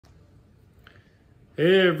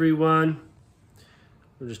Hey everyone,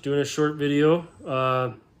 we're just doing a short video.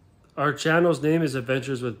 Our channel's name is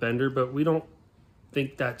Adventures with Bender, but we don't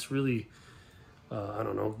think that's really, I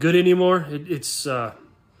don't know, good anymore. There's a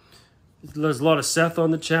lot of Seth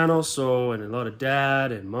on the channel, and a lot of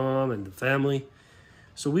dad and mom and the family.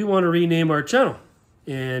 So we want to rename our channel,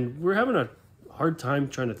 and we're having a hard time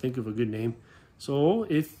trying to think of a good name. So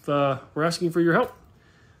we're asking for your help.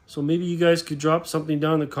 So maybe you guys could drop something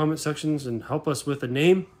down in the comment sections and help us with a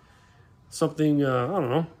name. Something, I don't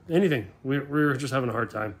know, anything. We're just having a hard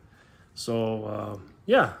time. So,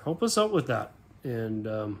 yeah, help us out with that.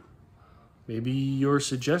 And maybe your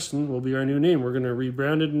suggestion will be our new name. We're going to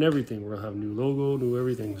rebrand it and everything. We'll have new logo, new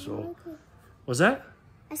everything. So, what's that?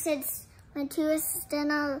 I said my tooth is still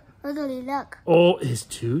not wiggly, look. Oh, his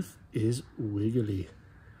tooth is wiggly.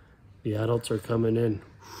 The adults are coming in.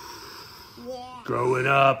 Yeah. Grow it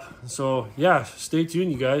up. So yeah, stay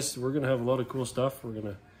tuned, you guys. We're gonna have a lot of cool stuff. We're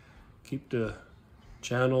gonna keep the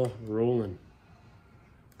channel rolling.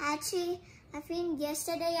 Actually, I think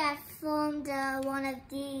yesterday I filmed one of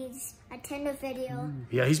these, a Tinder video.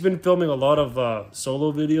 Yeah, he's been filming a lot of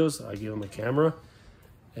solo videos. I give him a camera,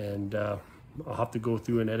 and I'll have to go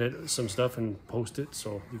through and edit some stuff and post it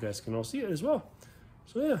so you guys can all see it as well.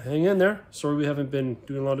 So yeah, hang in there. Sorry we haven't been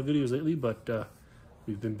doing a lot of videos lately, but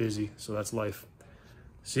we've been busy, so that's life.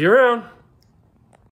 See you around.